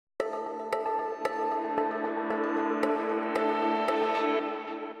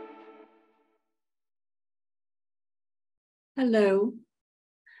Hello.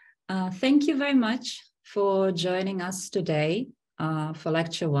 Thank you very much for joining us today for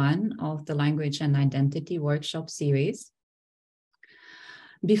Lecture 1 of the Language and Identity Workshop Series.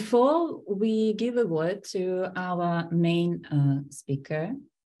 Before we give a word to our main speaker,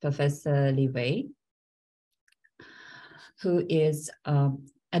 Professor Li Wei, who is a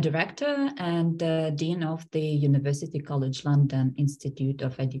director and dean of the University College London Institute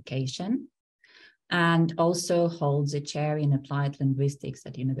of Education, and also holds a chair in applied linguistics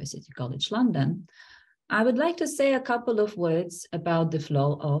at University College London, I would like to say a couple of words about the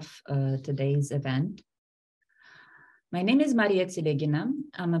flow of today's event. My name is Maria Tsilegina.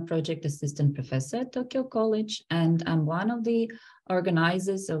 I'm a project assistant professor at Tokyo College, and I'm one of the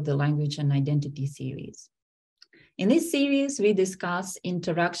organizers of the Language and Identity series. In this series, we discuss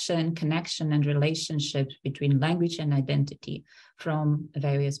interaction, connection, and relationships between language and identity from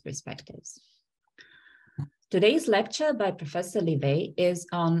various perspectives. Today's lecture by Professor Li Wei is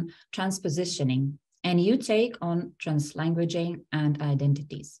on transpositioning, a new take on translanguaging and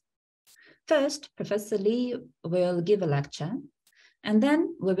identities. First, Professor Li will give a lecture, and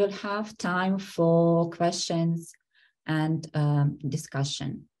then we will have time for questions and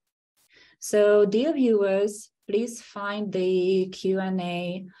discussion. So, dear viewers, please find the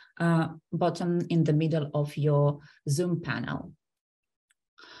Q&A button in the middle of your Zoom panel.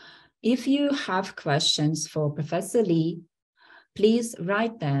 If you have questions for Professor Li, please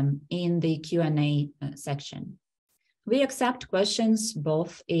write them in the Q&A section. We accept questions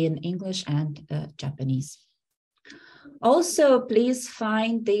both in English and Japanese. Also, please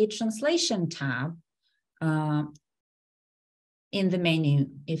find the translation tab in the menu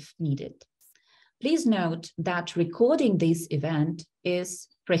if needed. Please note that recording this event is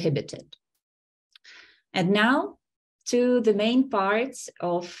prohibited. And now, to the main parts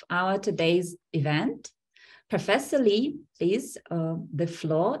of our today's event. Professor Li, please, the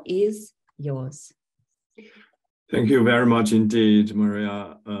floor is yours. Thank you very much indeed,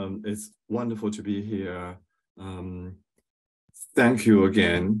 Maria. It's wonderful to be here. Thank you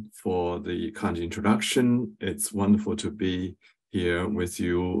again for the kind introduction. It's wonderful to be here with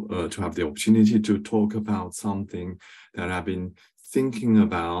you to have the opportunity to talk about something that I've been thinking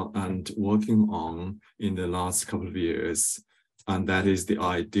about and working on in the last couple of years, and that is the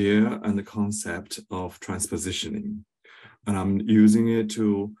idea and the concept of transpositioning. And I'm using it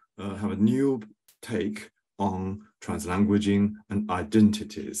to have a new take on translanguaging and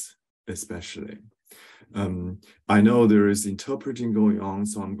identities, especially. I know there is interpreting going on,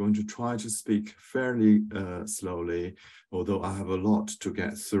 so I'm going to try to speak fairly slowly, although I have a lot to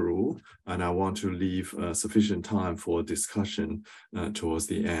get through, and I want to leave sufficient time for discussion towards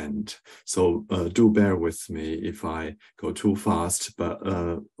the end. So do bear with me if I go too fast, but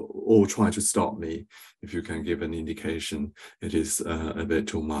or try to stop me if you can give an indication it is a bit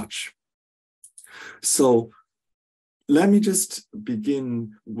too much. So let me just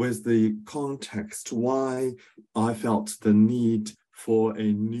begin with the context why I felt the need for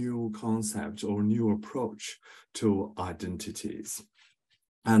a new concept or new approach to identities.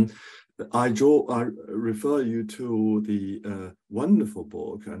 And I refer you to the wonderful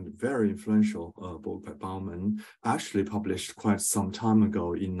book and very influential book by Bauman, actually published quite some time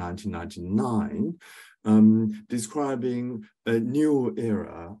ago in 1999, describing a new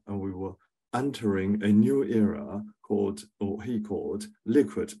era, and we were entering a new era called, or he called,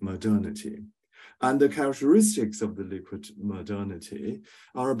 liquid modernity. And the characteristics of the liquid modernity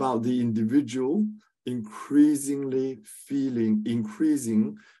are about the individual increasing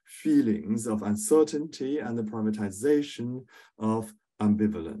feelings of uncertainty and the privatization of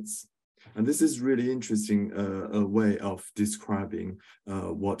ambivalence. And this is really interesting, a way of describing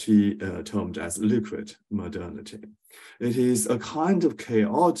what he termed as liquid modernity. It is a kind of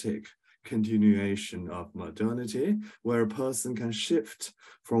chaotic continuation of modernity, where a person can shift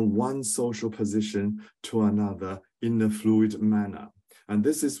from one social position to another in a fluid manner. And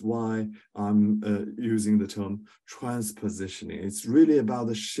this is why I'm using the term transpositioning. It's really about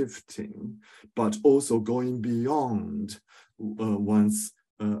the shifting, but also going beyond one's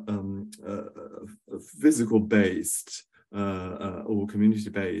physical-based or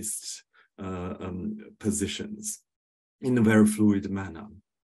community-based positions in a very fluid manner.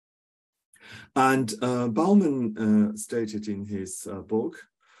 And Bauman stated in his book,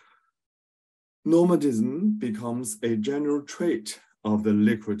 nomadism becomes a general trait of the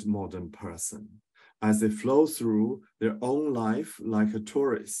liquid modern person as they flow through their own life like a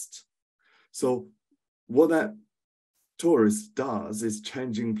tourist. So what that tourist does is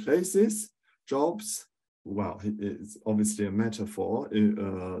changing places, jobs, well, it's obviously a metaphor,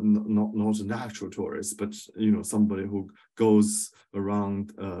 not an actual tourist, but somebody who goes around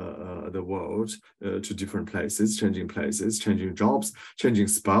the world to different places, changing jobs, changing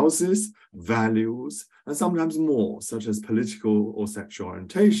spouses, values, and sometimes more, such as political or sexual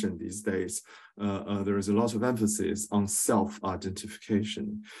orientation these days. There is a lot of emphasis on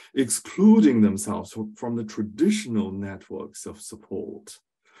self-identification, excluding themselves from the traditional networks of support.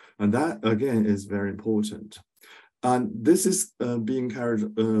 And that, again, is very important. And this is being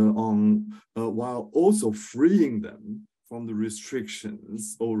carried on while also freeing them from the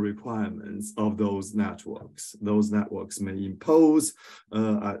restrictions or requirements of those networks. Those networks may impose,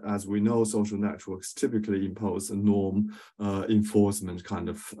 as we know, social networks typically impose a norm enforcement kind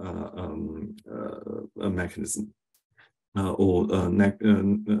of a mechanism.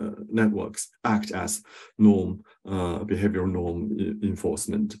 Networks act as behavioral norm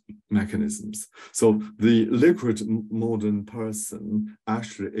enforcement mechanisms. So the liquid modern person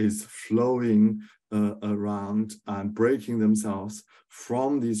actually is flowing around and breaking themselves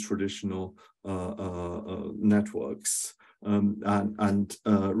from these traditional networks and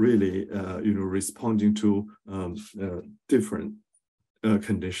really responding to different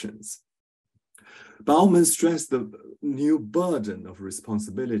conditions. Bauman stressed the new burden of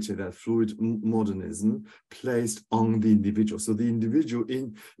responsibility that fluid modernism placed on the individual. So the individual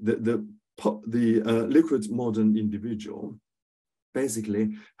in the liquid modern individual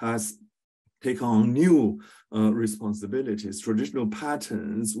basically has taken on new responsibilities. Traditional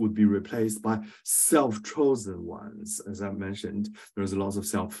patterns would be replaced by self-chosen ones. As I mentioned, there's a lot of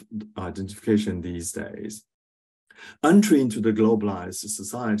self-identification these days. Entry into the globalized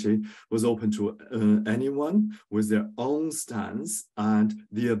society was open to anyone with their own stance and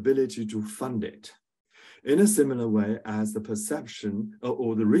the ability to fund it. In a similar way as the perception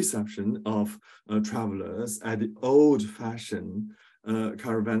or the reception of travelers at the old-fashioned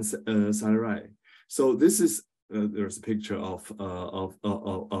caravanserai. So this is there's a picture of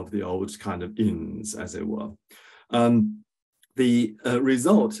the old kind of inns, as it were. The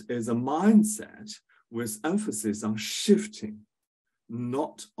result is a mindset with emphasis on shifting,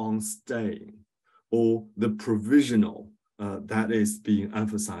 not on staying, or the provisional that is being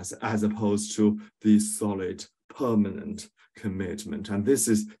emphasized, as opposed to the solid, permanent commitment. And these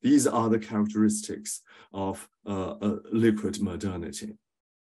are the characteristics of liquid modernity.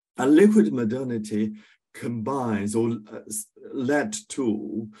 And liquid modernity combines or led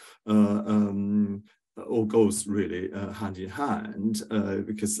to or goes really hand in hand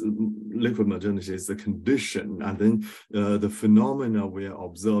because liquid modernity is the condition, and then the phenomena we are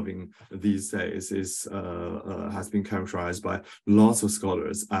observing these days has been characterized by lots of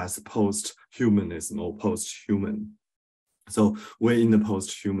scholars as post-humanism or post-human. So we're in the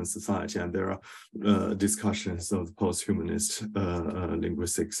post-human society, and there are discussions of post-humanist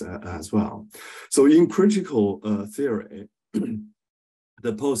linguistics as well. So in critical theory, the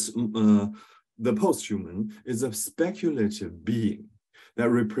post-human is a speculative being that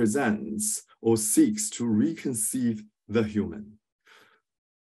represents or seeks to reconceive the human.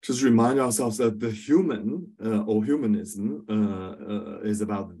 Just remind ourselves that the human or humanism is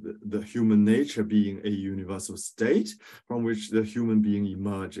about the human nature being a universal state from which the human being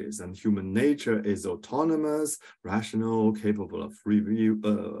emerges, and human nature is autonomous, rational, capable of free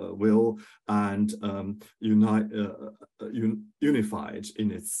will, and unified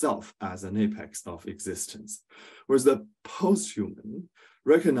in itself as an apex of existence. Whereas the post-human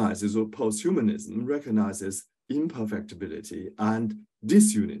recognizes, or post-humanism recognizes, imperfectibility and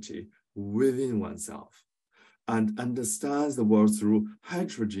disunity within oneself, and understands the world through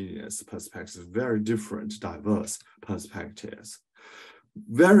heterogeneous perspectives, very different, diverse perspectives.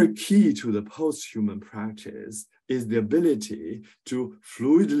 Very key to the post-human practice is the ability to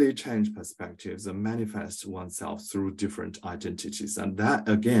fluidly change perspectives and manifest oneself through different identities. And that,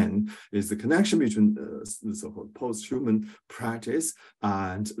 again, is the connection between the so-called post-human practice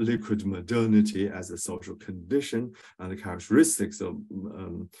and liquid modernity as a social condition, and the characteristics of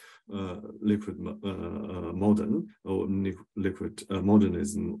liquid modern or liquid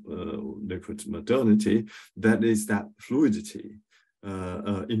modernism, liquid modernity, that is that fluidity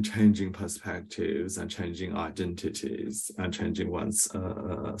in changing perspectives and changing identities and changing one's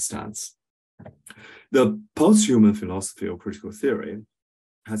stance. The post-human philosophy or critical theory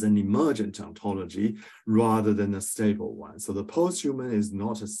has an emergent ontology rather than a stable one. So the post-human is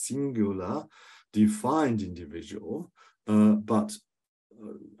not a singular defined individual, but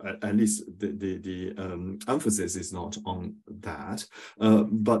at least the emphasis is not on that,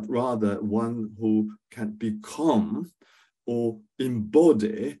 but rather one who can become or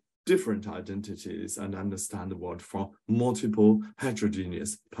embody different identities and understand the world from multiple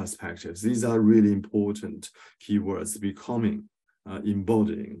heterogeneous perspectives. These are really important keywords becoming,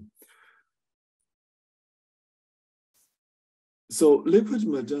 embodying. So liquid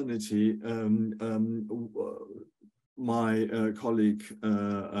modernity, my colleague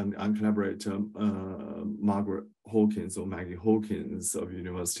and collaborator, Margaret Hawkins, or Maggie Hawkins of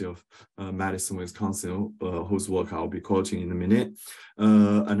University of Madison, Wisconsin, whose work I'll be quoting in a minute,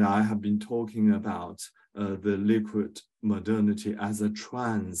 and I have been talking about the liquid modernity as a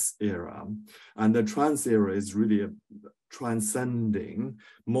trans era. And the trans era is really transcending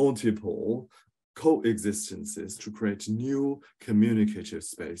multiple coexistences to create new communicative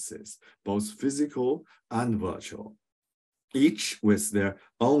spaces, both physical and virtual, each with their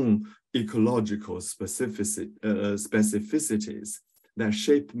own ecological specificities that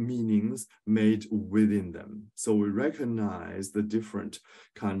shape meanings made within them. So we recognize the different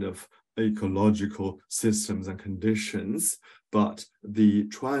kind of ecological systems and conditions, but the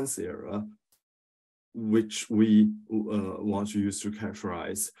trans era, which we want to use to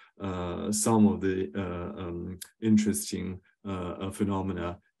characterize some of the interesting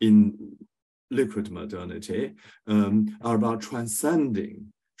phenomena in liquid modernity, are about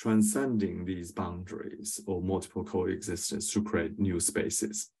transcending these boundaries or multiple coexistence to create new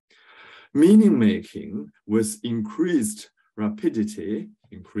spaces. Meaning making with increased rapidity,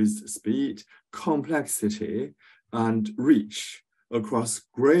 increased speed, complexity, and reach across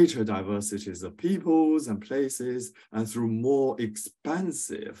greater diversities of peoples and places, and through more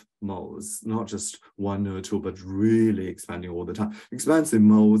expansive modes, not just one or two, but really expanding all the time, expansive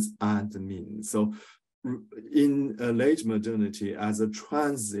modes and means. So in late modernity, as a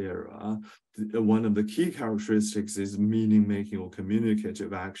trans era, one of the key characteristics is meaning-making or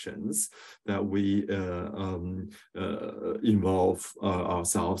communicative actions that we involve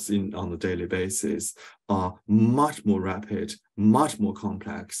ourselves in on a daily basis are much more rapid, much more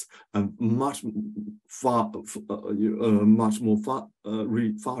complex, and much more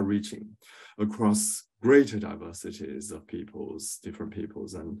far-reaching across greater diversities of peoples, different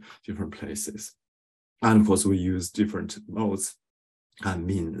peoples, and different places. And of course, we use different modes and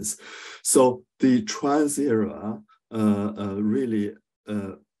means. So the trans era really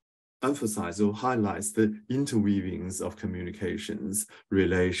emphasizes or highlights the interweavings of communications,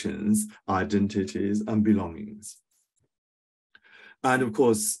 relations, identities, and belongings. And of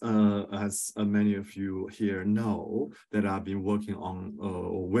course, as many of you here know, that I've been working on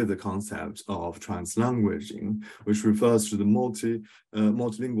with the concept of translanguaging, which refers to the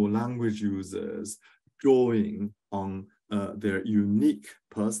multilingual language users drawing on their unique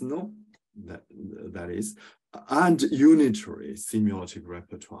personal, that is, and unitary semiotic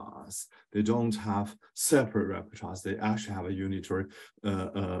repertoires. They don't have separate repertoires. They actually have a unitary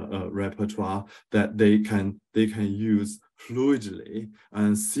repertoire that they can use fluidly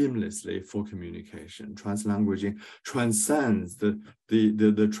and seamlessly for communication. Translanguaging transcends the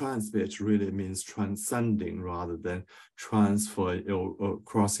trans bit really means transcending rather than transfer or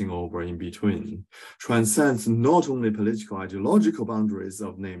crossing over in between. Transcends not only political ideological boundaries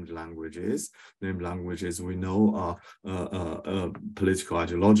of named languages we know are political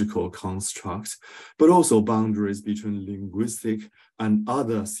ideological constructs, but also boundaries between linguistic and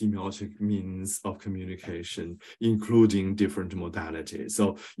other semiotic means of communication, including different modalities.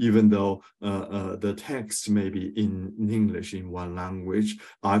 So even though the text may be in English in one language,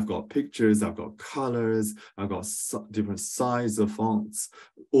 I've got pictures, I've got colors, I've got different size of fonts.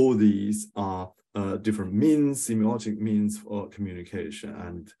 All these are different means, semiotic means for communication.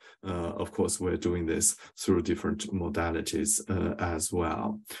 And of course, we're doing this through different modalities as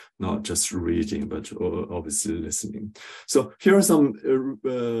well, not just reading, but obviously listening. So here are some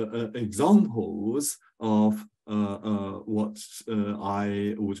examples of what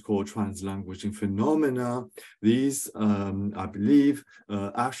I would call translanguaging phenomena. These, I believe,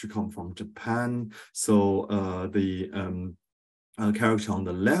 actually come from Japan. So the character on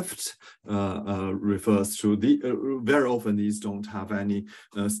the left refers to the very often these don't have any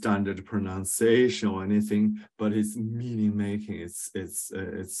standard pronunciation or anything, but it's meaning making.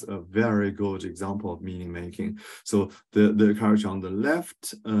 It's a very good example of meaning making. So the character on the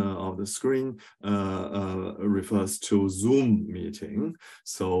left of the screen refers to Zoom meeting.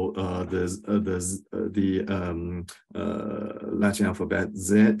 So there's the Latin alphabet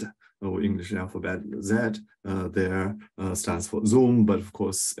Z, or English alphabet Z, there stands for Zoom, but of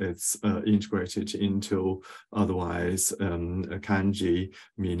course it's integrated into otherwise a kanji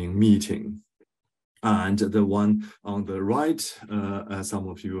meaning meeting. And the one on the right, as some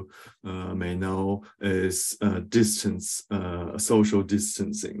of you may know, is social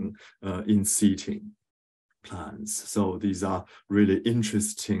distancing in seating plans. So these are really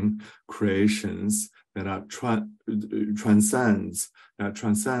interesting creations that are transcend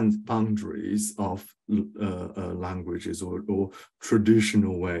boundaries of languages or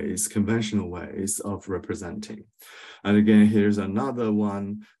traditional ways, conventional ways of representing. And again, here's another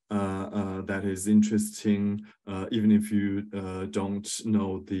one that is interesting, even if you don't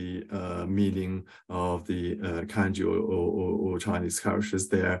know the meaning of the kanji or Chinese characters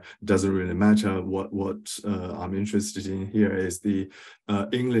there, it doesn't really matter. What I'm interested in here is the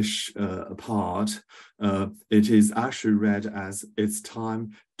English part. It is actually read as "it's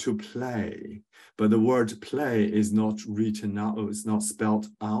time to play," but the word "play" is not written out, or it's not spelled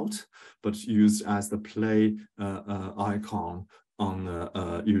out, but used as the play icon on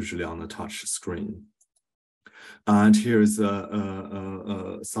usually on the touch screen. And here's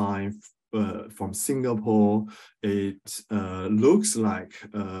a sign from Singapore. It looks like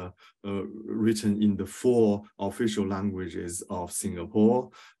written in the 4 official languages of Singapore: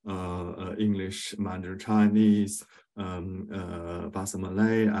 English, Mandarin Chinese, Bahasa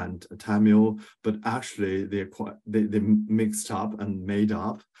Malay, and Tamil. But actually, they mixed up and made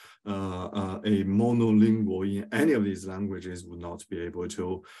up. A monolingual in any of these languages would not be able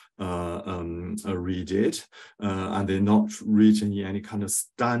to read it, and they're not written in any kind of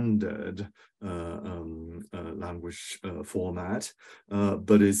standard language format,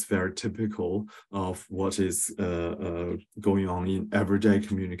 but it's very typical of what is going on in everyday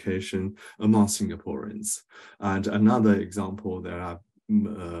communication among Singaporeans. And another example that I've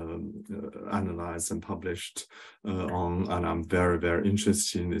analyzed and published on, and I'm very, very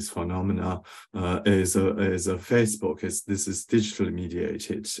interested in this phenomena, is a Facebook. This is digitally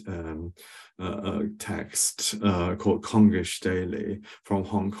mediated text called Kongish Daily from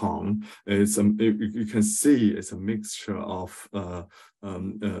Hong Kong. You can see it's a mixture of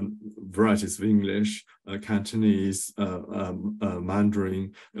varieties of English, Cantonese,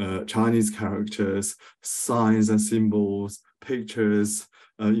 Mandarin, Chinese characters, signs and symbols, pictures.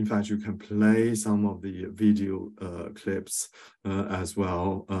 In fact, you can play some of the video clips as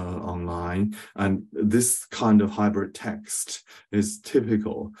well online. And this kind of hybrid text is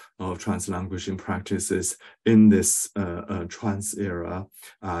typical of translanguaging practices in this trans era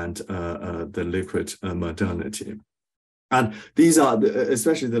and the liquid modernity. And these are,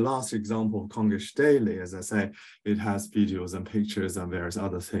 especially the last example of Kongish Daily, as I say, it has videos and pictures and various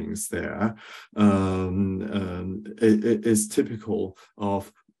other things there. It is typical of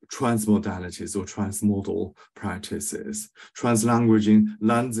transmodalities or transmodal practices. Translanguaging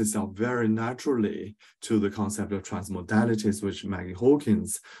lends itself very naturally to the concept of transmodalities, which Maggie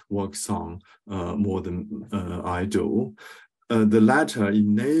Hawkins works on more than I do. The latter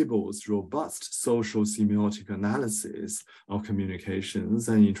enables robust social semiotic analysis of communications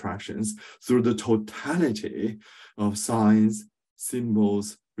and interactions through the totality of signs,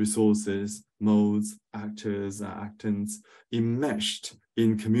 symbols, resources, modes, actors, and actants enmeshed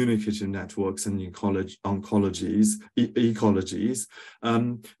in communicative networks and ecologies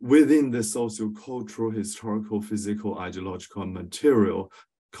within the socio-cultural, historical, physical, ideological, and material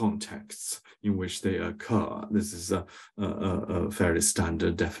contexts in which they occur. This is a fairly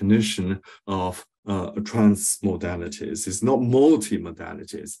standard definition of transmodalities. It's not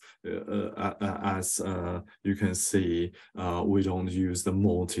multimodalities. As you can see, we don't use the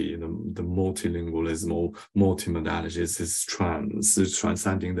multilingualism or multimodalities. It's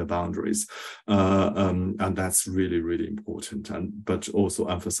transcending the boundaries. And that's really, really important, but also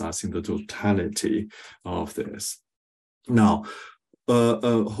emphasizing the totality of this. Now,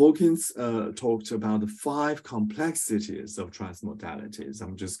 Hawkins talked about the 5 complexities of transmodalities.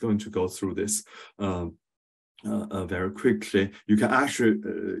 I'm just going to go through this very quickly. You can actually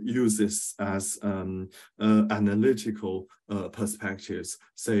use this as analytical perspectives.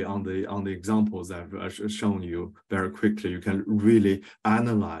 Say on the examples I've shown you very quickly, you can really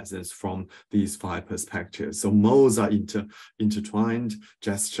analyze this from these 5 perspectives. So modes are intertwined: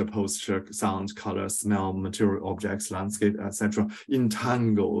 gesture, posture, sound, color, smell, material objects, landscape, etc.,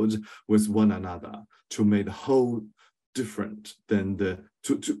 entangled with one another to make the whole different than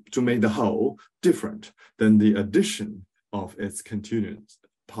to make the whole different than the addition of its continuous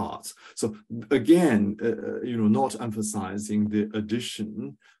parts. So again, not emphasizing the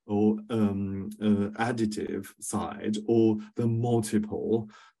addition or additive side or the multiple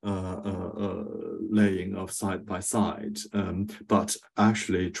laying of side by side, but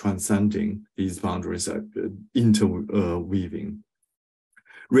actually transcending these boundaries, interweaving.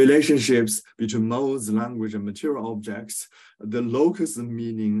 relationships between modes, language, and material objects, the locus of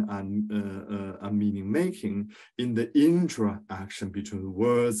meaning and meaning making in the interaction between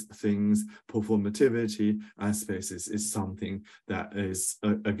words, things, performativity, and spaces is something that is,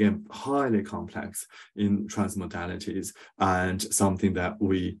 again, highly complex in transmodalities and something that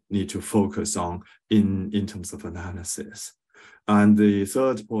we need to focus on in terms of analysis. And the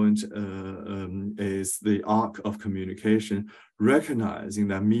third point is the arc of communication, recognizing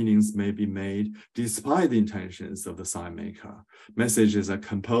that meanings may be made despite the intentions of the sign maker. Messages are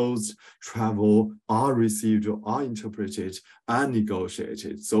composed, travel, are received, or are interpreted and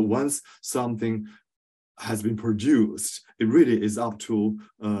negotiated. So once something has been produced, it really is up to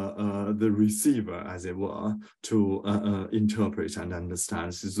the receiver, as it were, to interpret and understand.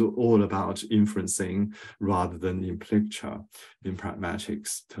 It's all about inferencing rather than implicture in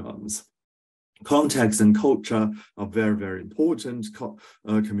pragmatics terms. Context and culture are very, very important.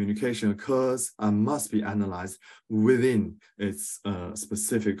 Communication occurs and must be analyzed within its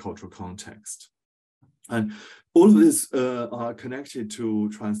specific cultural context. And all of this are connected to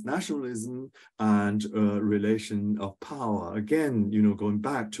transnationalism and relation of power. Again, going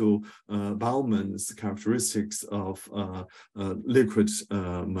back to Bauman's characteristics of liquid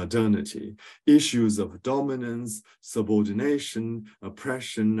modernity, issues of dominance, subordination,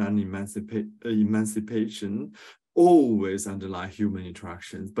 oppression, and emancipation always underlie human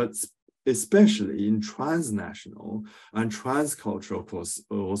interactions, but especially in transnational and transcultural, of course,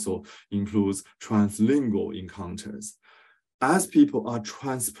 also includes translingual encounters. As people are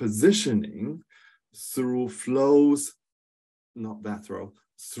transpositioning through flows,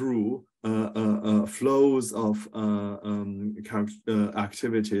 through flows of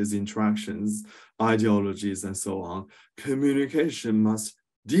activities, interactions, ideologies, and so on, communication must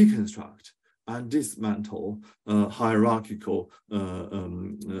deconstruct and dismantle hierarchical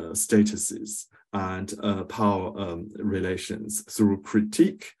statuses and power relations through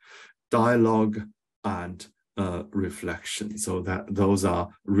critique, dialogue, and reflection. So that those are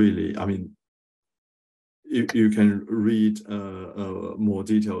really, you can read more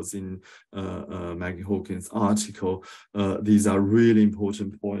details in Maggie Hawkins' article. These are really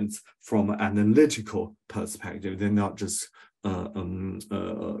important points from an analytical perspective. They're not just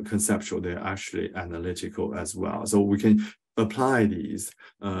conceptual, they're actually analytical as well. So we can apply these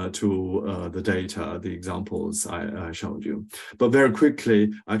to the data, the examples I showed you. But very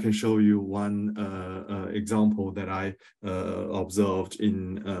quickly, I can show you one example that I observed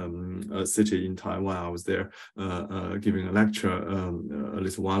in a city in Taiwan. I was there giving a lecture a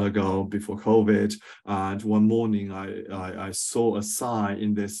little while ago before COVID, and one morning I saw a sign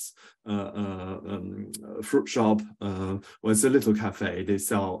in this fruit shop. Well, it's a little cafe. They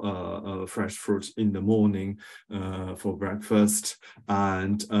sell fresh fruit in the morning for breakfast.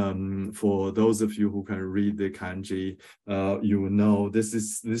 And for those of you who can read the kanji, you will know this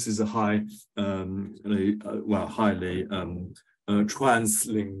is a highly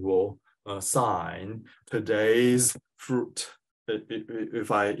translingual sign. Today's fruit.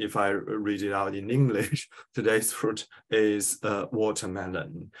 If I read it out in English, today's fruit is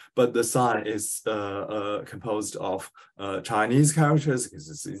watermelon, but the sign is composed of Chinese characters because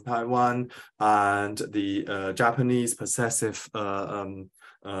it's in Taiwan, and the Japanese possessive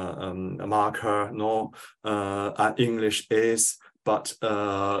marker, English is, but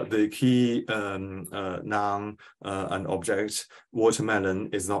the key noun and object, watermelon,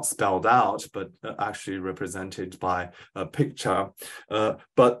 is not spelled out, but actually represented by a picture.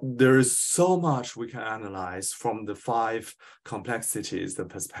 But there is so much we can analyze from the 5 complexities, the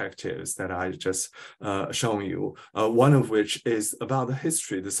perspectives that I just shown you, one of which is about the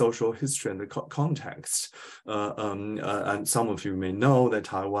history, the social history and the context. And some of you may know that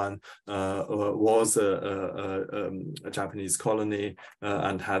Taiwan was a Japanese colony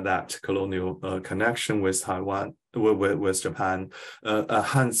and had that colonial connection with Taiwan, with Japan,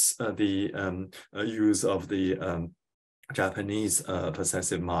 hence the use of the Japanese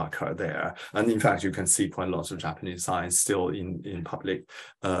possessive marker there. And in fact, you can see quite a lot of Japanese signs still in public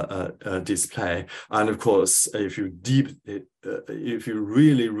display. And of course, if you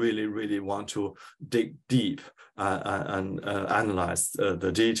really want to dig deep and analyze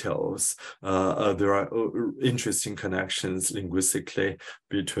the details, there are interesting connections linguistically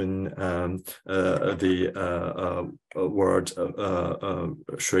between the word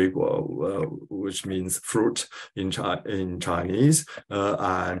水果, which means fruit in Chinese,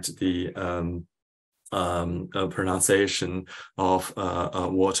 and the pronunciation of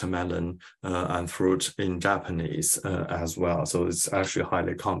watermelon and fruit in Japanese as well. So it's actually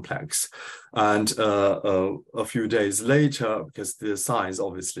highly complex. And a few days later, because the signs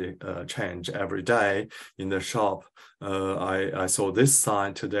obviously change every day in the shop, I saw this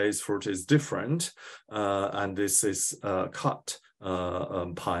sign: today's fruit is different, and this is cut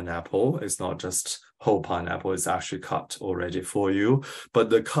pineapple. It's not just whole pineapple, is actually cut already for you. But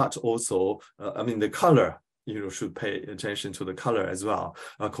the cut also, I mean, the color, you should pay attention to the color as well,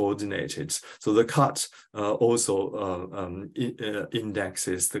 coordinated. So the cut also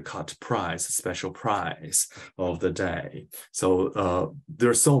indexes the cut price, special price of the day. So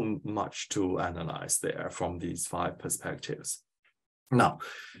there's so much to analyze there from these 5 perspectives. Now,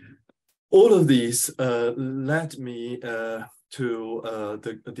 all of these led me to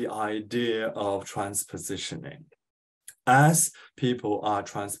the idea of transpositioning. As people are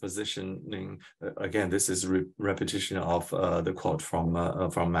transpositioning, again, this is repetition of the quote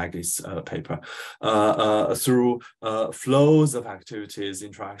from Maggie's paper, through flows of activities,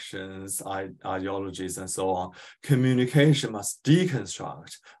 interactions, ideologies, and so on, communication must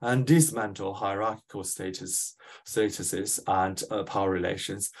deconstruct and dismantle hierarchical statuses and power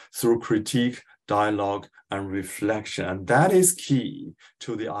relations through critique, dialogue, and reflection. And that is key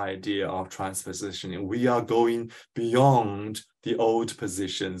to the idea of transpositioning. We are going beyond the old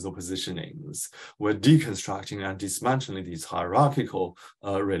positions or positionings. We're deconstructing and dismantling these hierarchical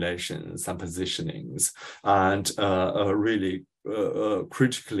relations and positionings, and really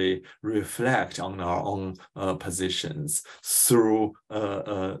critically reflect on our own positions through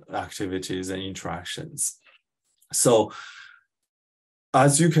activities and interactions. So,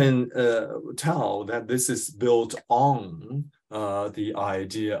 as you can tell, that this is built on the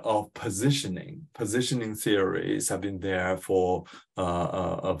idea of positioning. Positioning theories have been there for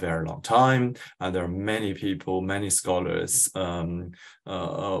a very long time, and there are many people, many scholars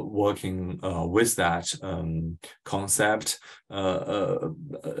working with that concept.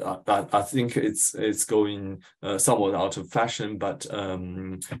 I think it's going somewhat out of fashion, but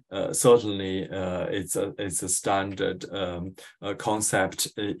certainly it's a standard concept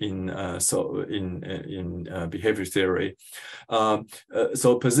in behavior theory.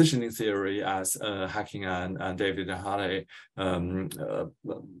 So positioning theory, as Hacking and David and Halley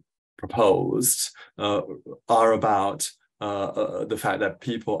proposed, are about the fact that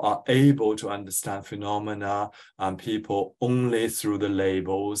people are able to understand phenomena and people only through the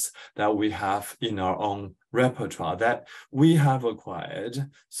labels that we have in our own repertoire, that we have acquired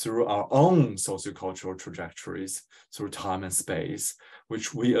through our own sociocultural trajectories, through time and space,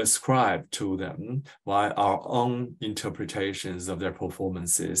 which we ascribe to them by our own interpretations of their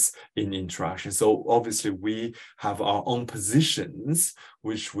performances in interaction. So obviously we have our own positions,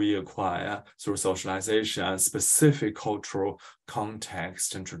 which we acquire through socialization and specific cultural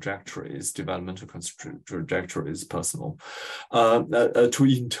context and trajectories, developmental trajectories, personal, to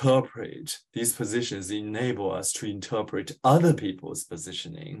interpret these positions, enable us to interpret other people's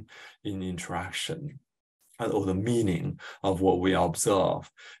positioning in interaction, or the meaning of what we observe.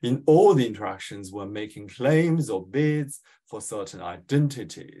 In all the interactions, we're making claims or bids for certain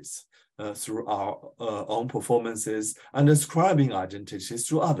identities through our own performances and ascribing identities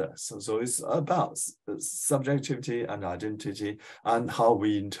to others. So it's about subjectivity and identity and how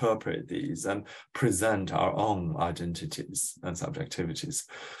we interpret these and present our own identities and subjectivities.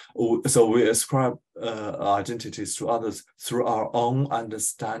 So we ascribe identities to others through our own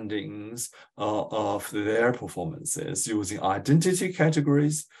understandings of their performances, using identity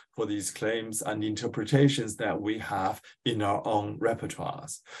categories for these claims and interpretations that we have in our own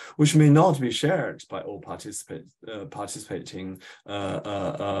repertoires, which may not be shared by all participating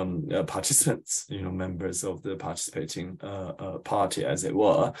participants, members of the participating party, as it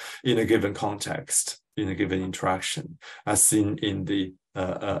were, in a given context, in a given interaction, as seen in the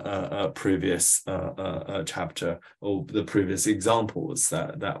previous chapter, or the previous examples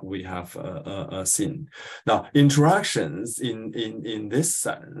that we have seen. Now, interactions in this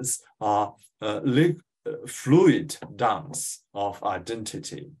sense are fluid dance of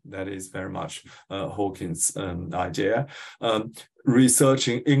identity. That is very much Hawkins' idea.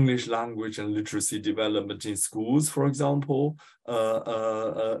 Researching English language and literacy development in schools, for example,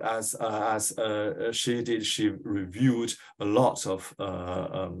 as she did, she reviewed a lot of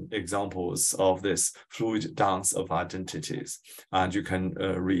examples of this fluid dance of identities, and you can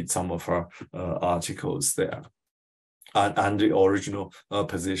read some of her articles there, and the original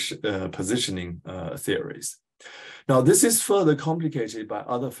positioning theories. Now, this is further complicated by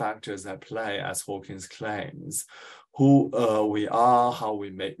other factors at play, as Hawkins claims. who we are, how we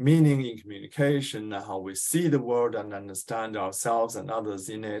make meaning in communication, and how we see the world and understand ourselves and others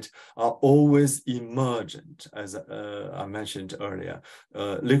in it are always emergent. As I mentioned earlier,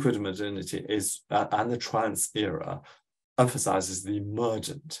 liquid modernity is, and the trans era, emphasizes the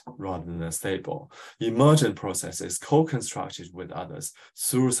emergent rather than the stable. Emergent processes co-constructed with others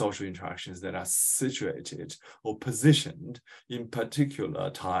through social interactions that are situated or positioned in particular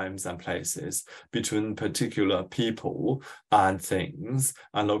times and places between particular people and things,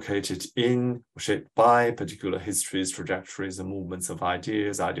 and located in, shaped by particular histories, trajectories, and movements of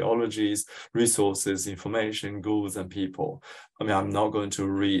ideas, ideologies, resources, information, goods, and people. I mean, I'm not going to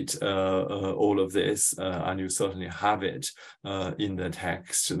read all of this, and you certainly have it in the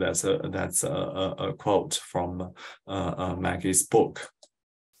text. That's a quote from Maggie's book.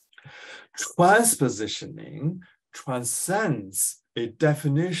 Transpositioning transcends a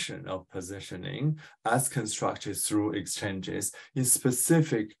definition of positioning as constructed through exchanges in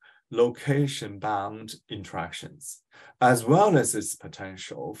specific location-bound interactions, as well as its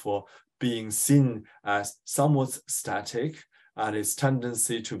potential for being seen as somewhat static and its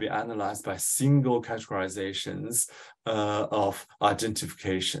tendency to be analyzed by single categorizations of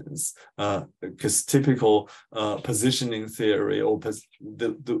identifications. Because typical positioning theory, or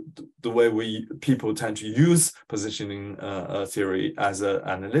the way people tend to use positioning theory as an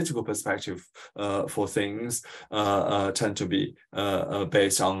analytical perspective for things tend to be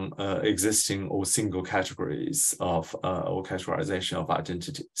based on existing or single categories of or categorization of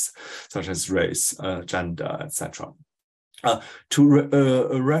identities, such as race, gender, etc. To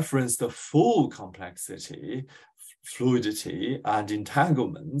reference the full complexity, fluidity, and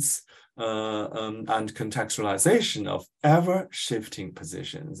entanglements and contextualization of ever-shifting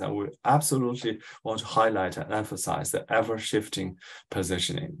positions. And we absolutely want to highlight and emphasize the ever-shifting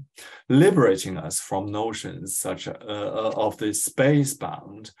positioning, liberating us from notions such of the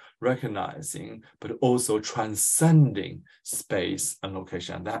space-bound, recognizing, but also transcending space and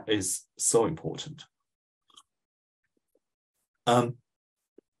location. And that is so important.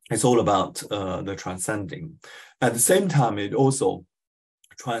 It's all about the transcending. At the same time, it also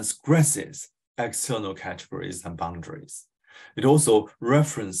transgresses external categories and boundaries. It also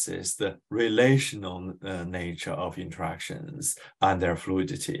references the relational nature of interactions and their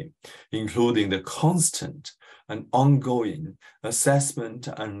fluidity, including the constant and ongoing assessment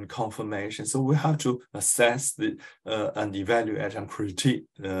and confirmation. So we have to assess and evaluate and critique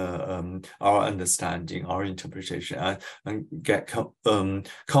our understanding, our interpretation, and get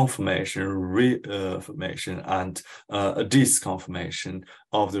confirmation, reaffirmation, and disconfirmation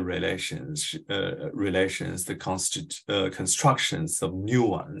of the relations, the constructions of new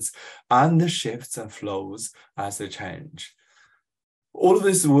ones, and the shifts and flows as they change. All of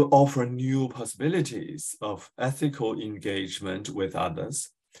this will offer new possibilities of ethical engagement with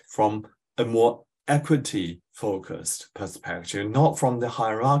others from a more equity-focused perspective, not from the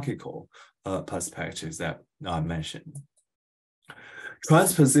hierarchical perspectives that I mentioned.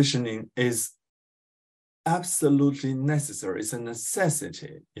 Transpositioning is absolutely necessary. It's a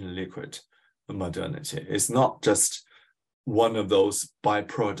necessity in liquid modernity. It's not just one of those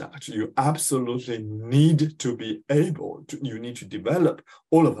byproducts. You absolutely need to be able to, you need to develop,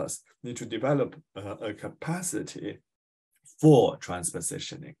 all of us need to develop a capacity for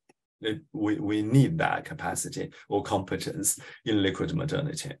transpositioning. We need that capacity or competence in liquid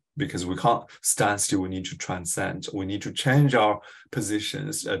modernity, because we can't stand still. We need to transcend. We need to change our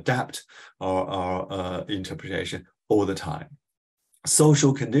positions, adapt our interpretation all the time.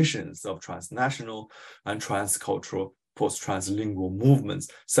 Social conditions of transnational and transcultural post-translingual movements,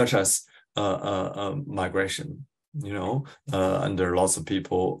 such as migration, and there are lots of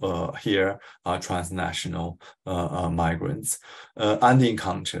people here are transnational migrants, and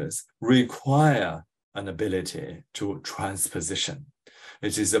encounters require an ability to transposition.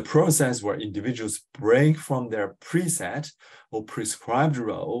 It is a process where individuals break from their preset or prescribed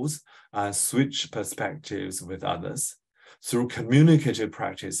roles and switch perspectives with others through communicative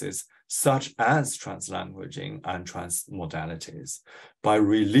practices such as translanguaging and transmodalities, by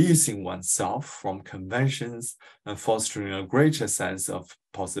releasing oneself from conventions and fostering a greater sense of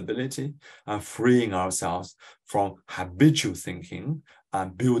possibility and freeing ourselves from habitual thinking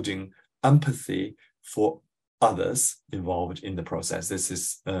and building empathy for others involved in the process. This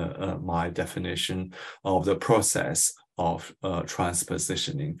is my definition of the process of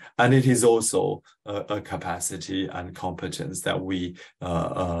transpositioning. And it is also a capacity and competence that we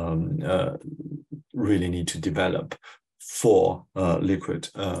really need to develop for liquid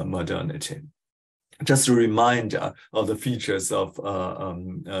modernity. just a reminder of the features of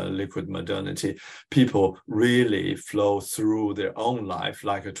liquid modernity. People really flow through their own life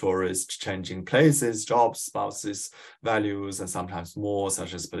like a tourist, changing places, jobs, spouses, values, and sometimes more,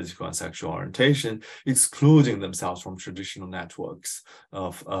 such as political and sexual orientation, excluding themselves from traditional networks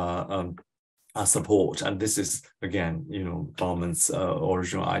of support. And this is, again, Bauman's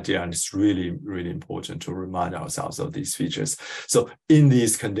original idea, and it's really, really important to remind ourselves of these features. So in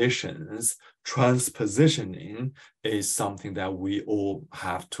these conditions, transpositioning is something that we all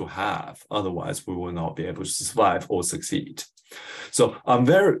have to have. Otherwise, we will not be able to survive or succeed. So I'm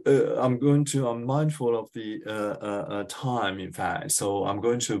mindful of the time, in fact. So I'm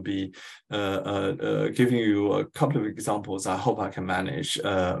going to be giving you a couple of examples. I hope I can manage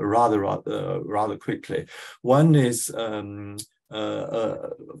rather quickly. One is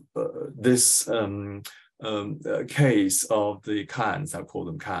this case of the Khans. I call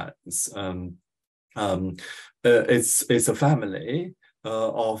them Khans. It's a family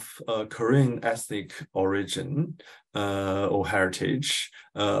of Korean ethnic origin or heritage,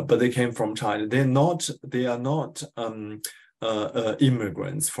 but they came from China. They are not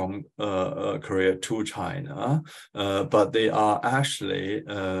immigrants from Korea to China, but they are actually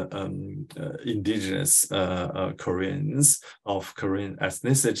indigenous Koreans of Korean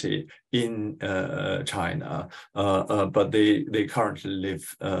ethnicity in China, but they currently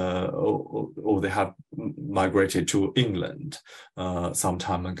live or they have migrated to England some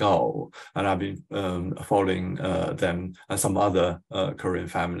time ago, and I've been following them and some other Korean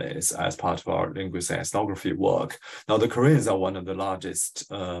families as part of our linguistic ethnography work. Now, the Koreans are one of the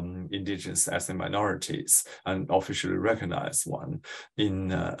largest indigenous ethnic minorities and officially recognized one in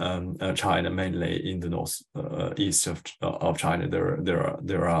China, mainly in the northeast of China.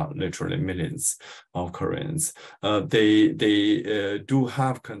 There are literally millions of Koreans. They do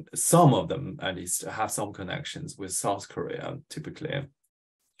have some of them, at least, have some connections with South Korea, typically.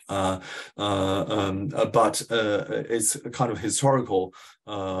 But it's a kind of historical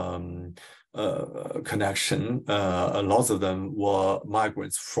connection. Lots of them were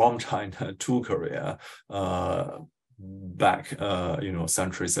migrants from China to Korea back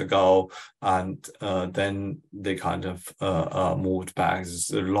centuries ago, and then they kind of moved back.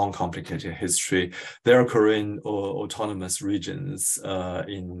 It's a long, complicated history. There are Korean autonomous regions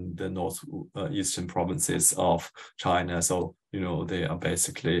in the northeastern provinces of China, so they are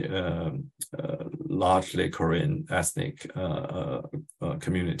basically largely Korean ethnic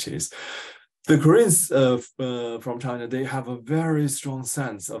communities. The Koreans from China, they have a very strong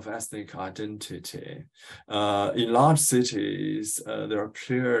sense of ethnic identity. In large cities, there are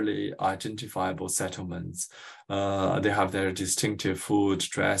clearly identifiable settlements. They have their distinctive food,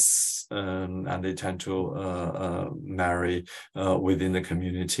 dress, and they tend to marry within the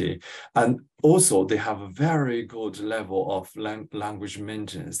community. And also, they have a very good level of language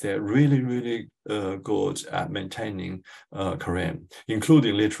maintenance. They're really, really good at maintaining Korean,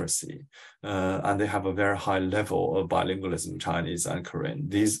 including literacy. And they have a very high level of bilingualism, Chinese and Korean.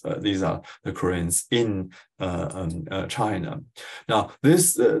 These are the Koreans in China. Now,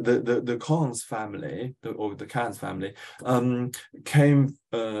 the Khans family, or the Khans family, came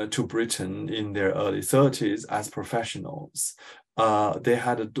to Britain in their early 30s as professionals. They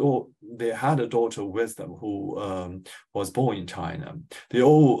had a daughter with them who was born in China. They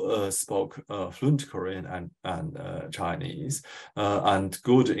all spoke fluent Korean and Chinese and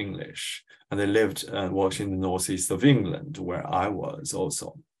good English, and they lived and worked in the northeast of England, where I was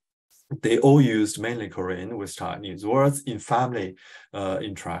also. They all used mainly Korean with Chinese words in family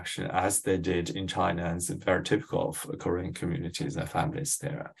interaction, as they did in China, and it's very typical of Korean communities and families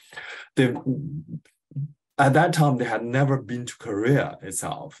there. At that time, they had never been to Korea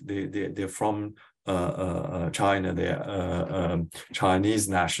itself. They're from China. They're Chinese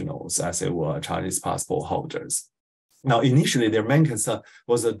nationals, as it were, Chinese passport holders. Now, initially, their main concern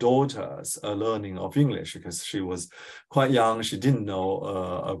was the daughter's learning of English, because she was quite young. She didn't know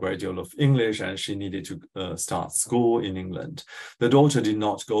a great deal of English, and she needed to start school in England. The daughter did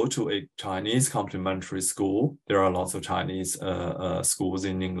not go to a Chinese complementary school. There are lots of Chinese schools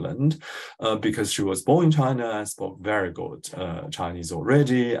in England, because she was born in China and spoke very good Chinese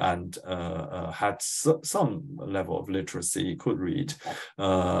already, and had some level of literacy, could read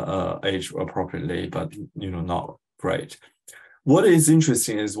age appropriately, but not great. What is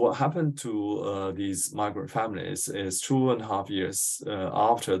interesting is what happened to these migrant families is 2.5 years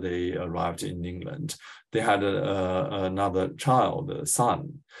after they arrived in England, they had another child, a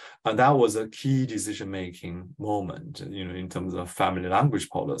son. And that was a key decision-making moment, in terms of family language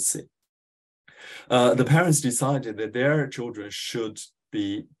policy. The parents decided that their children should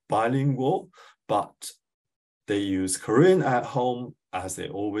be bilingual, but they use Korean at home as they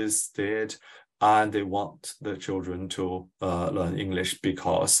always did, and they want the children to learn English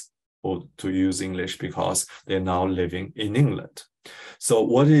or to use English because they're now living in England. So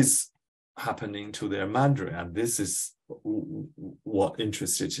what is happening to their Mandarin? And this is what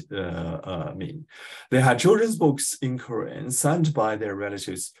interested me. They had children's books in Korean sent by their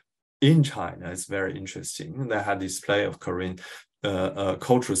relatives in China. It's very interesting. They had display of Korean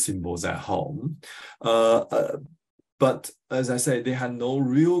cultural symbols at home. But as I say, they had no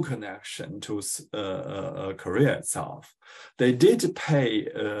real connection to Korea itself. They did pay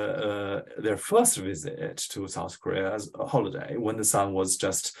their first visit to South Korea as a holiday when the son was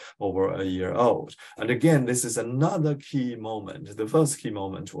just over a year old. And again, this is another key moment. The first key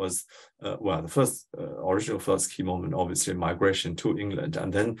moment was, original first key moment, obviously migration to England,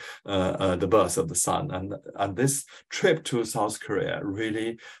 and then the birth of the son. And this trip to South Korea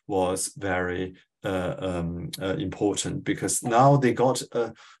really was very important, because now they got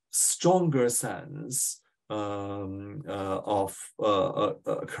a stronger sense of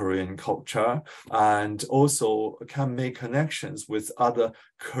Korean culture, and also can make connections with other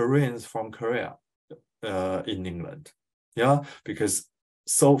Koreans from Korea in England. Yeah, because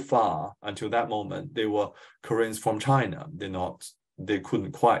so far until that moment they were Koreans from China. They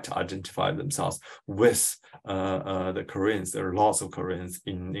couldn't quite identify themselves with the Koreans. There are lots of Koreans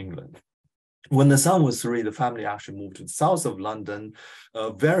in England. When the son was 3, the family actually moved to the south of London,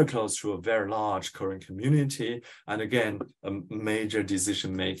 very close to a very large Korean community, and again, a major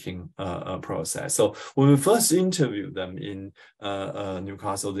decision-making process. So when we first interviewed them in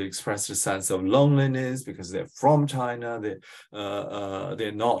Newcastle, they expressed a sense of loneliness because they're from China.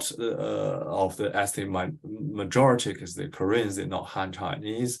 They're not of the ethnic majority because they're Koreans, they're not Han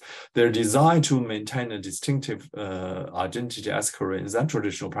Chinese. Their desire to maintain a distinctive identity as Koreans and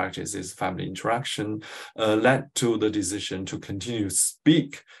traditional practices, family interaction, led to the decision to continue to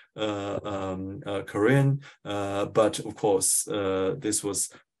speak Korean, but of course this was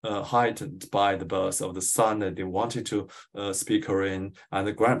heightened by the birth of the son, that they wanted to speak Korean, and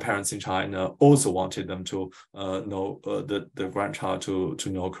the grandparents in China also wanted them to know the grandchild to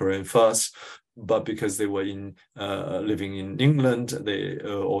know Korean first. But because they were living in England, they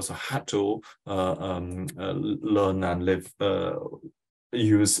also had to learn and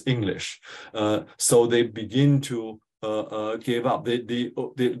use English. So they begin to give up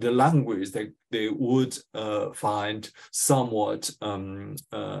the language that they would find somewhat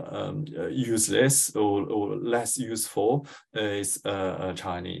useless or less useful is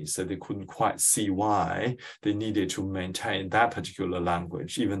Chinese. So they couldn't quite see why they needed to maintain that particular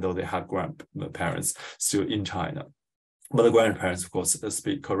language, even though they had grandparents still in China. But the grandparents, of course,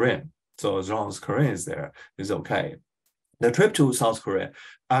 speak Korean. So as long as Korean is there, it's okay. The trip to South Korea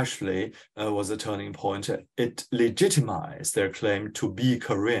actually was a turning point. It legitimized their claim to be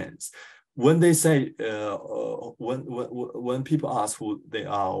Koreans. When they say, when people ask who they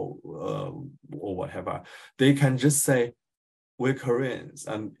are or whatever, they can just say, we're Koreans.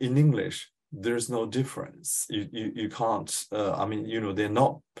 And in English, there's no difference. You can't, I mean, you know, they're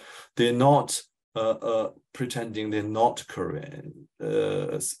not pretending they're not Korean.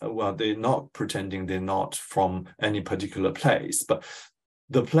 Well, they're not pretending they're not from any particular place, but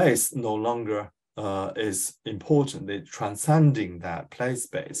the place no longer is important. They're transcending that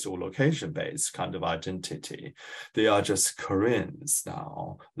place-based or location-based kind of identity. They are just Koreans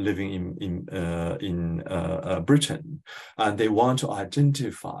now living in Britain, and they want to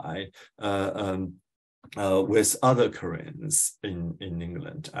identify with other Koreans in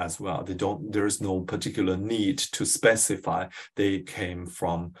England as well. There is no particular need to specify they came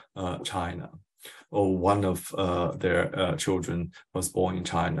from China, or one of their children was born in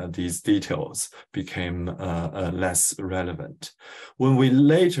China. These details became less relevant. When we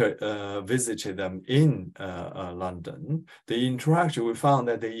later visited them in London, we found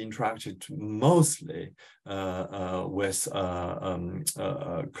that they interacted mostly with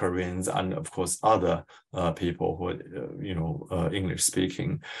Koreans and, of course, other people who are, English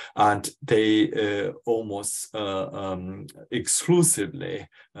speaking, and they almost exclusively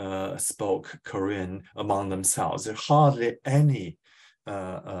spoke Korean among themselves. There's hardly any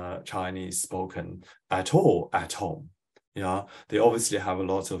Chinese spoken at all at home. Yeah, they obviously have a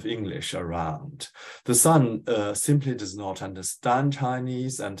lot of English around. The son simply does not understand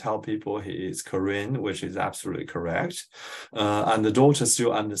Chinese and tell people he is Korean, which is absolutely correct. And the daughter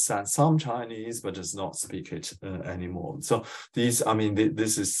still understands some Chinese, but does not speak it anymore. So these, I mean,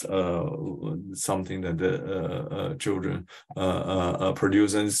 this is something that the children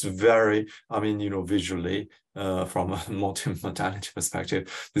produce, and it's very, I mean, visually from a multimodality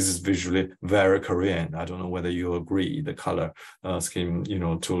perspective, this is visually very Korean. I don't know whether you agree. The color scheme,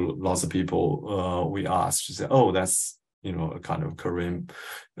 to lots of people we asked to say, oh, that's a kind of Korean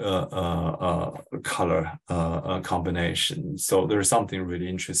color combination. So there's something really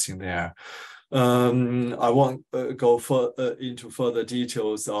interesting there. I won't go into further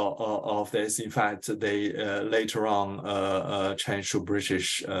details of this. In fact, they later on changed to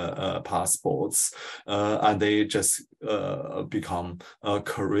British passports, and they just become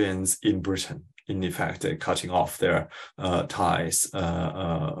Koreans in Britain. In effect, they're cutting off their ties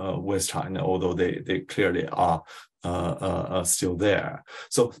with China, although they clearly are still there.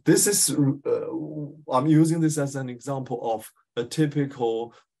 So this is, I'm using this as an example of a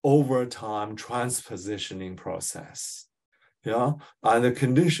typical over time transpositioning process. Yeah, and the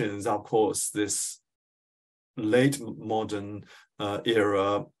conditions, of course, this late modern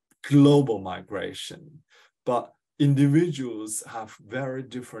era global migration, but individuals have very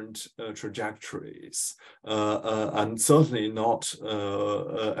different trajectories, and certainly not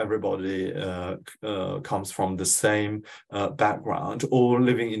everybody comes from the same background or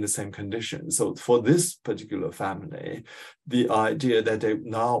living in the same conditions. So for this particular family, the idea that they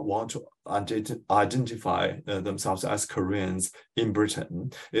now want to identify themselves as Koreans in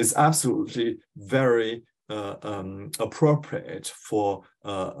Britain is absolutely very appropriate for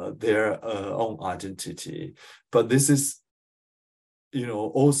their own identity. But this is,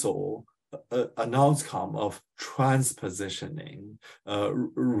 also an outcome of transpositioning,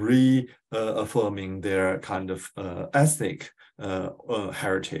 reaffirming their kind of ethnic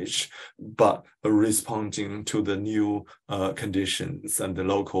heritage, but responding to the new conditions and the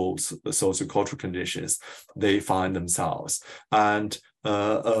local sociocultural conditions they find themselves. And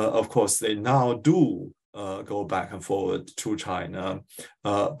of course, they now do go back and forward to China,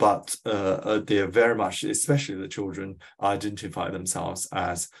 but they are very much, especially the children, identify themselves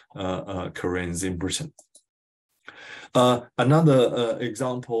as Koreans in Britain. Another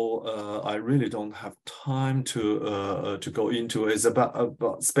example I really don't have time to go into is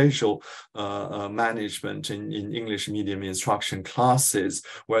about spatial management in English medium instruction classes,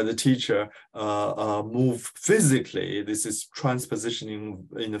 where the teacher move physically. This is transpositioning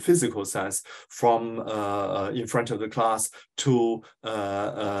in a physical sense from in front of the class to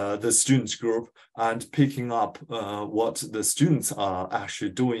the students group and picking up what the students are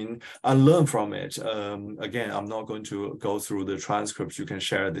actually doing and learn from it. Again, I'm not going to go through the transcripts. You can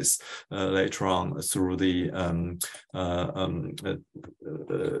share this later on through the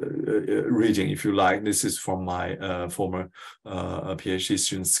reading if you like. This is from my former PhD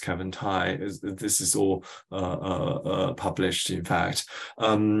students, Kevin Tai. This is all published, in fact.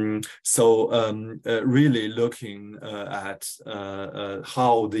 Really looking at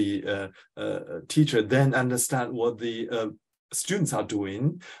how the teacher then understand what the students are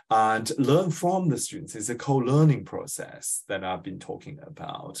doing and learn from the students. It's a co-learning process that I've been talking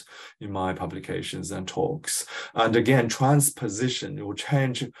about in my publications and talks. And again, transposition will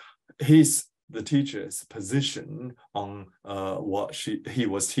change the teacher's position on what he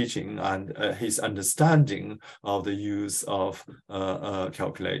was teaching and his understanding of the use of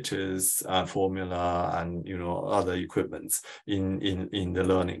calculators, formula, and other equipments in the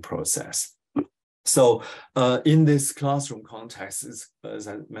learning process. So in this classroom context, as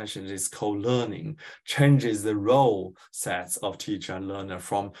I mentioned, is co-learning changes the role sets of teacher and learner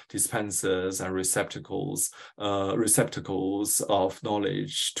from dispensers and receptacles of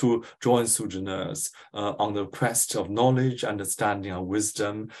knowledge to joint sojourners on the quest of knowledge, understanding, and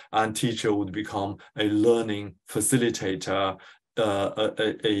wisdom. And teacher would become a learning facilitator,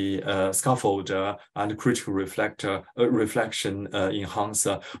 a scaffolder and critical reflection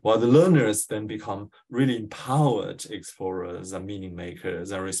enhancer, while the learners then become really empowered explorers and meaning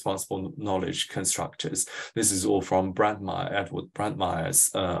makers and responsible knowledge constructors. This is all from Edward Brandmeier's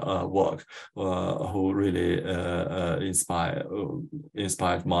work, who really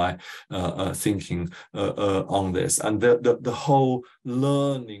inspired my thinking on this. And the whole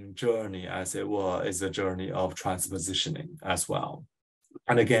learning journey, as it were, is a journey of transpositioning as well.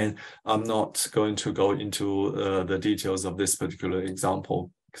 And again, I'm not going to go into the details of this particular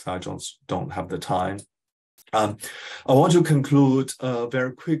example because I don't have the time. I want to conclude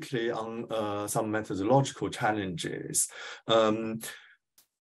very quickly on some methodological challenges.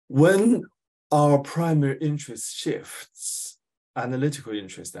 When our primary interest shifts, analytical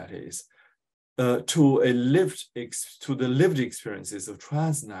interest that is, to the lived experiences of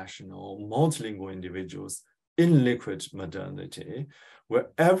transnational, multilingual individuals in liquid modernity, where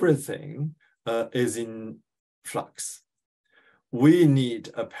everything is in flux. we need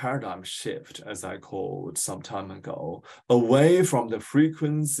a paradigm shift, as I called some time ago, away from the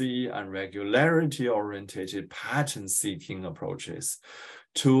frequency and regularity-oriented pattern-seeking approaches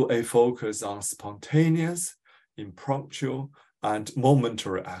to a focus on spontaneous, impromptu, and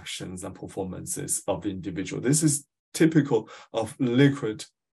momentary actions and performances of the individual. This is typical of liquid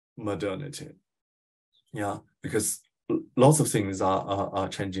modernity. Yeah, because lots of things are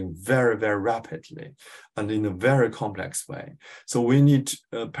changing very, very rapidly and in a very complex way. So we need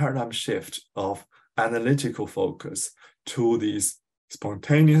a paradigm shift of analytical focus to these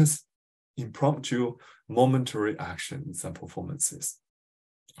spontaneous, impromptu, momentary actions and performances.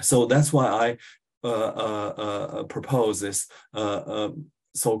 So that's why I propose this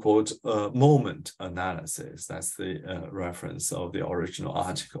so-called moment analysis. That's the reference of the original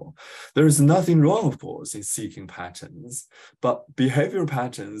article. There is nothing wrong, of course, in seeking patterns, but behavioral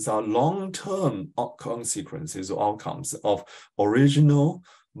patterns are long-term consequences or outcomes of original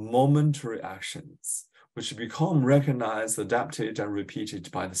momentary actions, which become recognized, adapted, and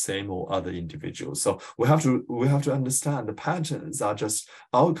repeated by the same or other individuals. So we have to understand the patterns are just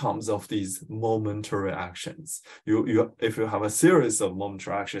outcomes of these momentary actions. If you have a series of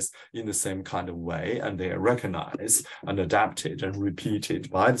momentary actions in the same kind of way, and they are recognized and adapted and repeated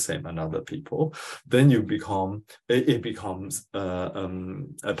by the same and other people, then it becomes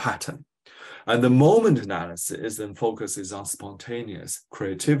a pattern. And the moment analysis then focuses on spontaneous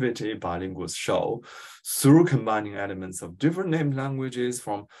creativity by linguists show through combining elements of different named languages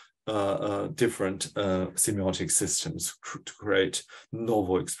from different semiotic systems to create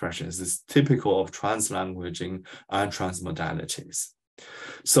novel expressions. This is typical of translanguaging and transmodalities.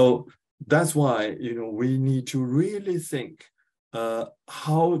 So that's why we need to really think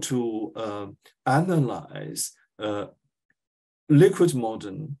how to analyze liquid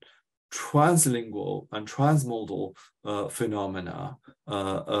modern, translingual and transmodal phenomena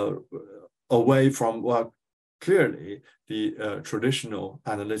away from what clearly the traditional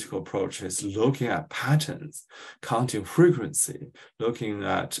analytical approach is looking at patterns, counting frequency, looking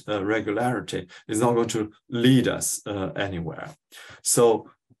at regularity is not going to lead us anywhere. So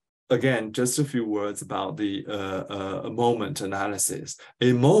again, just a few words about the moment analysis.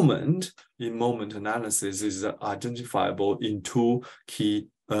 A moment in moment analysis is identifiable in two key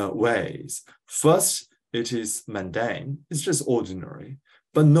ways. First, it is mundane, it's just ordinary,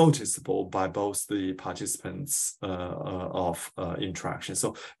 but noticeable by both the participants of interaction.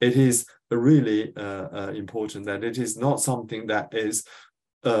 So it is really important that it is not something that is,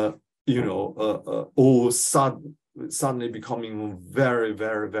 all suddenly becoming very,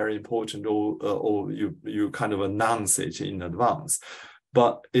 very, very important, or you kind of announce it in advance,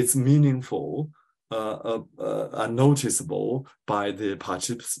 but it's meaningful and noticeable by the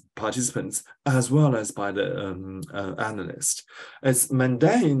participants as well as by the analyst. It's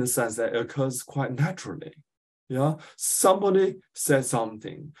mundane in the sense that it occurs quite naturally. Yeah, somebody said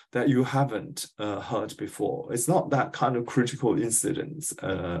something that you haven't heard before. It's not that kind of critical incidence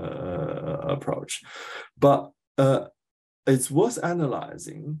approach, but it's worth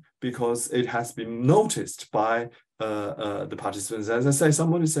analyzing because it has been noticed by the participants. As I say,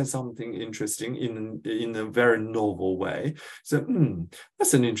 somebody said something interesting in a very novel way. So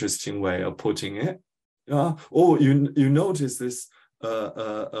that's an interesting way of putting it. Or you notice this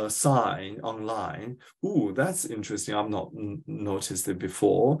a sign online. Ooh, that's interesting. I've not noticed it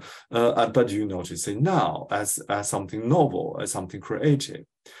before, but you notice it now as something novel, as something creative.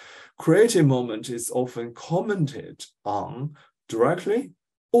 Creative moment is often commented on directly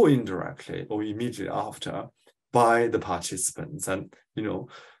or indirectly or immediately after by the participants, and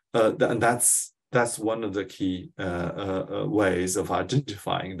and that's one of the key ways of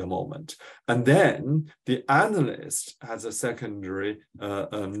identifying the moment. And then the analyst has a secondary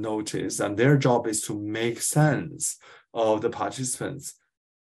notice, and their job is to make sense of the participants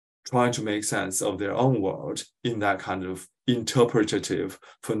trying to make sense of their own world in that kind of interpretative,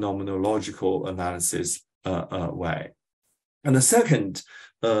 phenomenological analysis way. And the second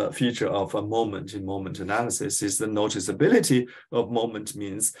feature of a moment in moment analysis is the noticeability of moment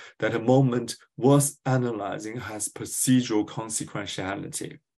means that a moment worth analyzing has procedural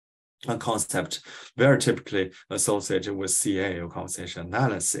consequentiality, a concept very typically associated with CA or conversation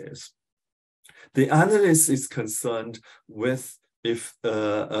analysis. The analyst is concerned with if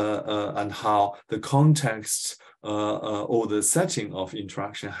and how the context or the setting of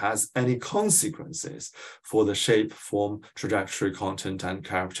interaction has any consequences for the shape, form, trajectory, content, and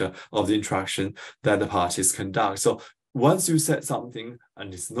character of the interaction that the parties conduct. So once you said something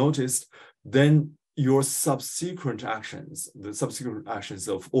and it's noticed, then your subsequent actions, the subsequent actions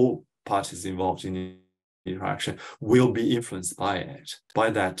of all parties involved in interaction will be influenced by it, by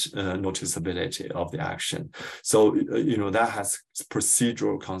that noticeability of the action. So, that has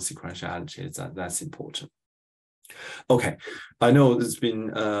procedural consequentiality. That's important. Okay, I know it's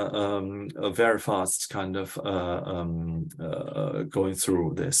been a very fast kind of going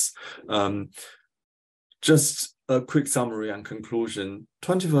through this. Just a quick summary and conclusion.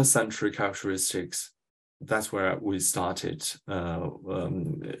 21st century characteristics, that's where we started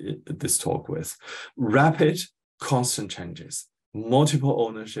this talk with. Rapid, constant changes, multiple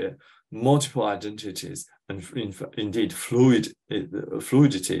ownership, multiple identities, and indeed fluidity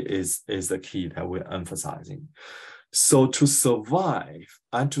is the key that we're emphasizing. So to survive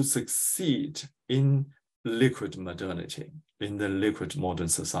and to succeed in liquid modernity, in the liquid modern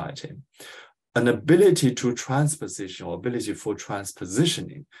society, an ability to transposition or ability for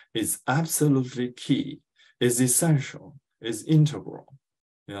transpositioning is absolutely key, is essential, is integral.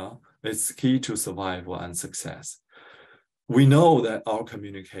 It's key to survival and success. We know that our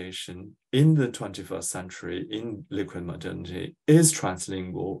communication in the 21st century in liquid modernity is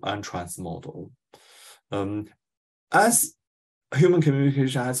translingual and transmodal. As human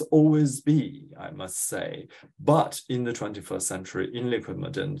communication has always been, I must say, but in the 21st century in liquid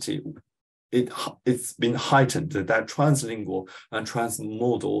modernity, it's been heightened. That translingual and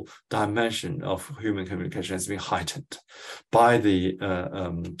transmodal dimension of human communication has been heightened by the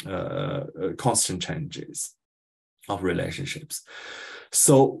constant changes of relationships.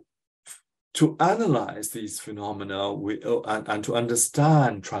 So to analyze these phenomena and to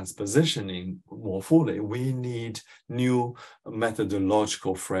understand transpositioning more fully, we need new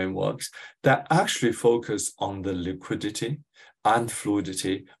methodological frameworks that actually focus on the liquidity and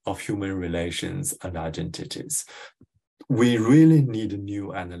fluidity of human relations and identities. We really need a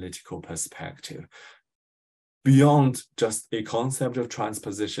new analytical perspective. Beyond just a concept of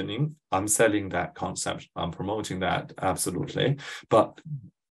transpositioning, I'm selling that concept, I'm promoting that, absolutely. But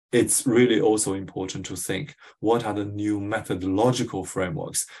it's really also important to think, what are the new methodological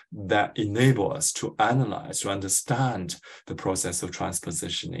frameworks that enable us to analyze, to understand the process of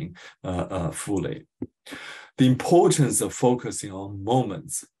transpositioning fully? The importance of focusing on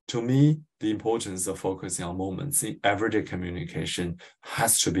moments, to me, the importance of focusing on moments in everyday communication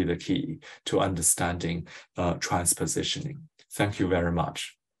has to be the key to understanding transpositioning. Thank you very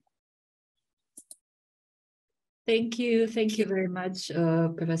much. Thank you very much,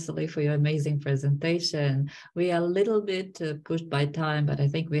 Professor Lee, for your amazing presentation. We are a little bit pushed by time, but I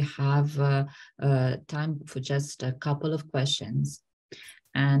think we have time for just a couple of questions.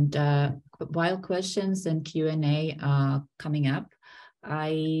 And while questions and Q&A are coming up,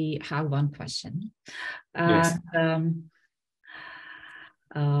 I have one question. Yes.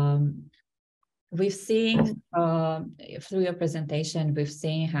 We've seen through your presentation, we've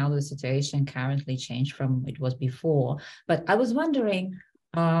seen how the situation currently changed from it was before. But I was wondering,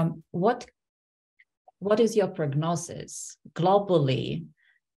 what is your prognosis globally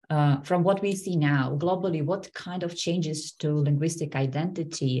from what we see now? Globally, what kind of changes to linguistic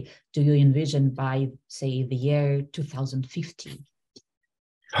identity do you envision by, say, the year 2050?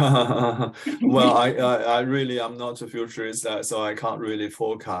 Well, I really am not a futurist, so I can't really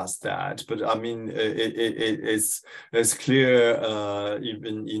forecast that. But I mean, it's clear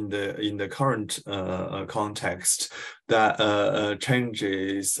even in the current context that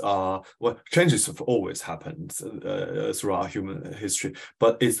changes have always happened throughout human history,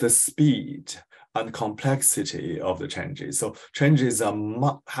 but it's the speed and complexity of the changes. So changes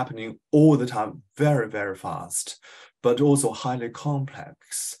are happening all the time, very, very fast, but also highly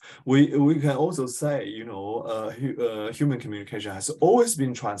complex. We can also say, human communication has always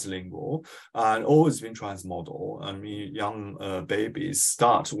been translingual and always been transmodal. I mean, young babies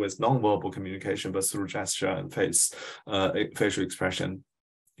start with nonverbal communication, but through gesture and facial expression.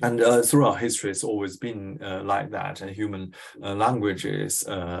 And throughout history, it's always been like that. And human languages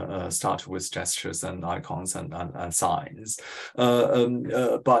start with gestures and icons and signs.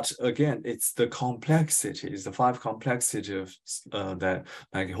 But again, it's the complexities, the 5 complexities that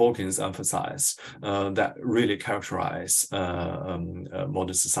Maggie Hawkins emphasized that really characterize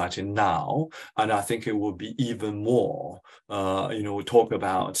modern society now. And I think it will be even more. We talk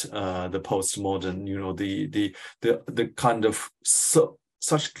about the postmodern, the kind of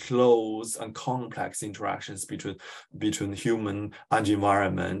such close and complex interactions between human and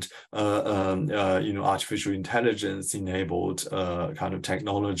environment, artificial intelligence enabled kind of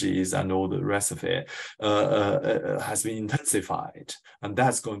technologies and all the rest of it has been intensified, and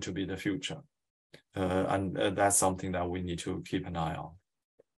that's going to be the future, and that's something that we need to keep an eye on.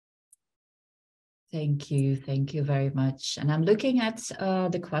 Thank you very much. And I'm looking at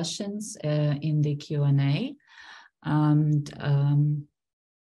the questions in the Q&A, and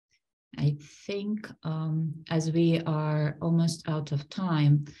I think as we are almost out of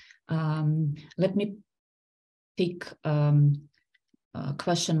time, let me pick a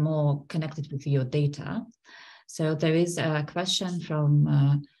question more connected with your data. So there is a question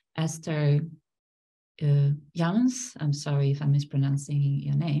from Esther Jans. I'm sorry if I'm mispronouncing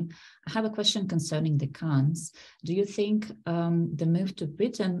your name. I have a question concerning the cons. Do you think the move to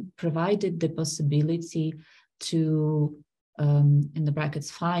Britain provided the possibility to, in the brackets,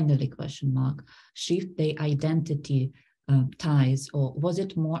 finally, question mark, shift the identity ties, or was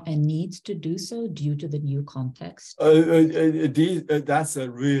it more a need to do so due to the new context? That's a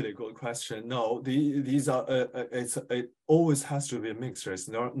really good question. No, these are, it always has to be a mixture. There's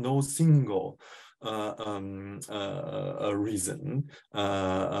no single a reason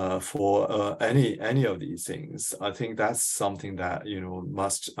for any of these things. I think that's something that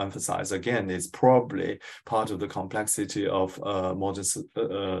must emphasize. Again, it's probably part of the complexity of modern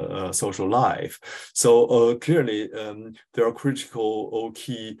social life. So clearly, there are critical or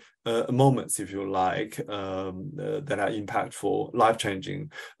key moments, if you like, that are impactful,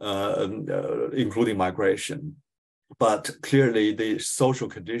 life-changing, including migration. But clearly, the social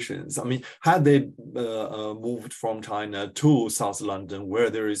conditions, I mean, had they moved from China to South London, where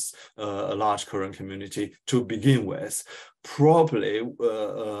there is a large Korean community to begin with, probably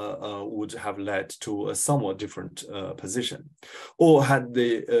would have led to a somewhat different position. Or had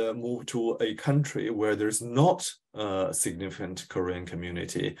they moved to a country where there's not a significant Korean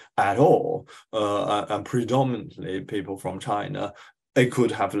community at all, and predominantly people from China, it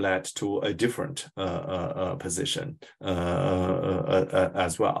could have led to a different position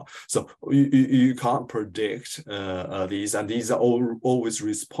as well. So you can't predict these, and these are always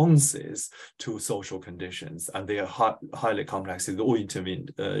responses to social conditions, and they are highly complex. It's all interwoven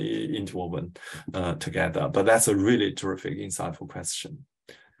together. But that's a really terrific, insightful question.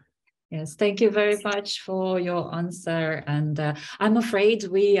 Yes, thank you very much for your answer. And I'm afraid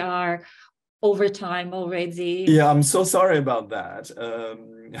we are over time already. Yeah, I'm so sorry about that.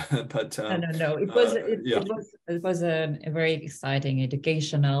 But no. It was a very exciting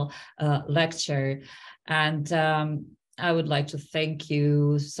educational lecture, and I would like to thank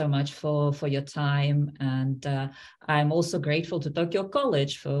you so much for your time. And I'm also grateful to Tokyo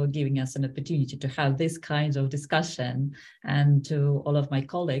College for giving us an opportunity to have this kind of discussion, and to all of my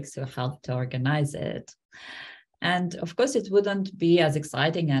colleagues who helped to organize it. And of course, it wouldn't be as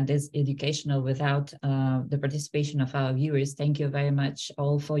exciting and as educational without the participation of our viewers. Thank you very much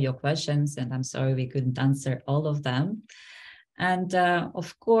all for your questions, and I'm sorry we couldn't answer all of them. And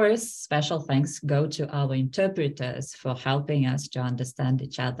of course, special thanks go to our interpreters for helping us to understand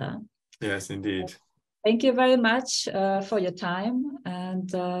each other. Yes, indeed. Thank you very much for your time, and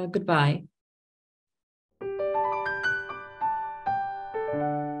goodbye.